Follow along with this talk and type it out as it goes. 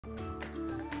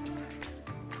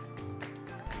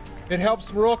It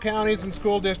helps rural counties and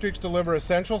school districts deliver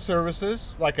essential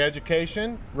services like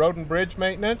education, road and bridge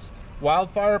maintenance,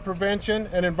 wildfire prevention,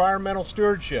 and environmental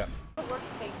stewardship.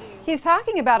 He's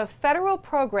talking about a federal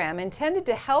program intended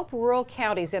to help rural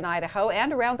counties in Idaho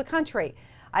and around the country.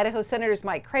 Idaho Senators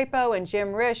Mike Crapo and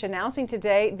Jim Risch announcing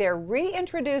today they're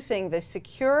reintroducing the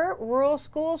Secure Rural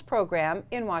Schools program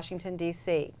in Washington,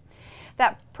 D.C.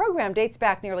 That program dates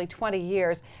back nearly 20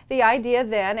 years. The idea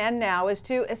then and now is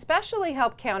to especially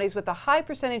help counties with a high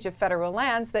percentage of federal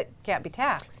lands that can't be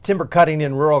taxed. Timber cutting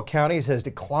in rural counties has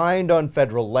declined on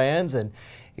federal lands, and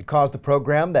it caused the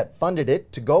program that funded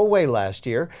it to go away last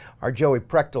year. Our Joey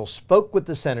Prechtel spoke with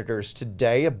the senators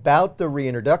today about the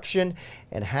reintroduction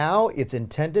and how it's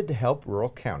intended to help rural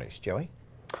counties. Joey?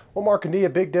 Well, Mark and Dee, a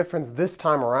big difference this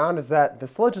time around is that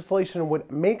this legislation would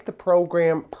make the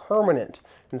program permanent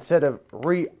instead of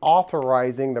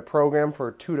reauthorizing the program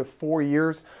for 2 to 4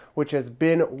 years, which has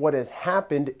been what has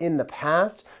happened in the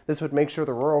past. This would make sure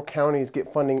the rural counties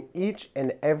get funding each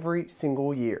and every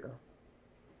single year.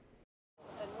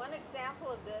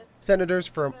 Senators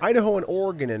from Idaho and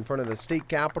Oregon in front of the state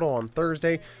capitol on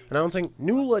Thursday announcing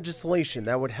new legislation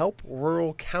that would help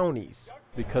rural counties.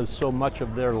 Because so much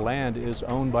of their land is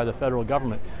owned by the federal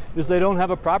government, is they don't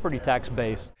have a property tax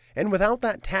base. And without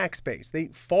that tax base, they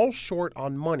fall short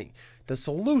on money. The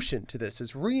solution to this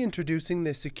is reintroducing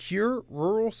the Secure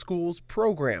Rural Schools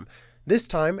program, this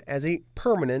time as a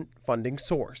permanent funding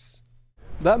source.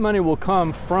 That money will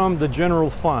come from the general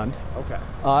fund, okay,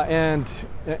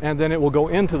 and then it will go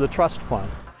into the trust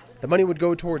fund. The money would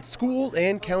go towards schools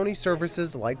and county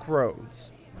services like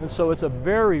roads. And so it's a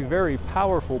very, very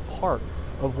powerful part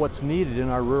of what's needed in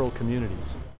our rural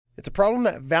communities. It's a problem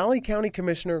that Valley County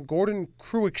Commissioner Gordon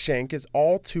Cruikshank is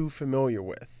all too familiar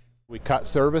with. We cut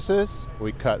services,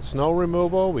 we cut snow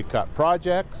removal, we cut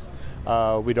projects,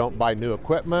 we don't buy new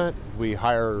equipment, we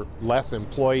hire less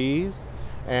employees,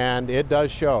 and it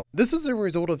does show. This is a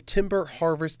result of timber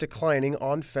harvest declining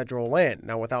on federal land.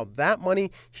 Now, without that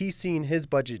money, he's seen his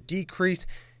budget decrease,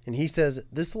 and he says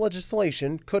this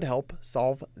legislation could help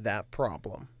solve that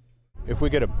problem. If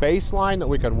we get a baseline that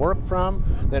we can work from,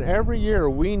 then every year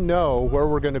we know where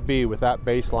we're going to be with that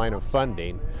baseline of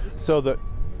funding so that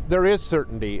there is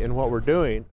certainty in what we're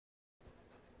doing.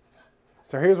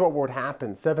 So here's what would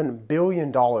happen. $7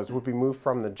 billion would be moved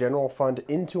from the general fund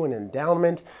into an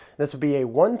endowment. This would be a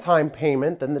one-time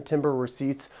payment. Then the timber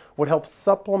receipts would help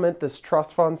supplement this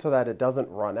trust fund so that it doesn't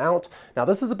run out. Now,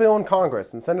 this is a bill in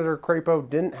Congress, and Senator Crapo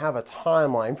didn't have a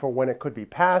timeline for when it could be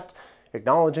passed,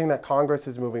 acknowledging that Congress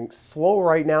is moving slow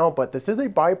right now, but this is a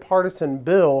bipartisan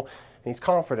bill, and he's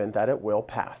confident that it will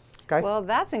pass. Guys? Well,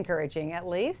 that's encouraging at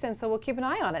least, and so we'll keep an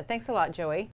eye on it. Thanks a lot, Joey.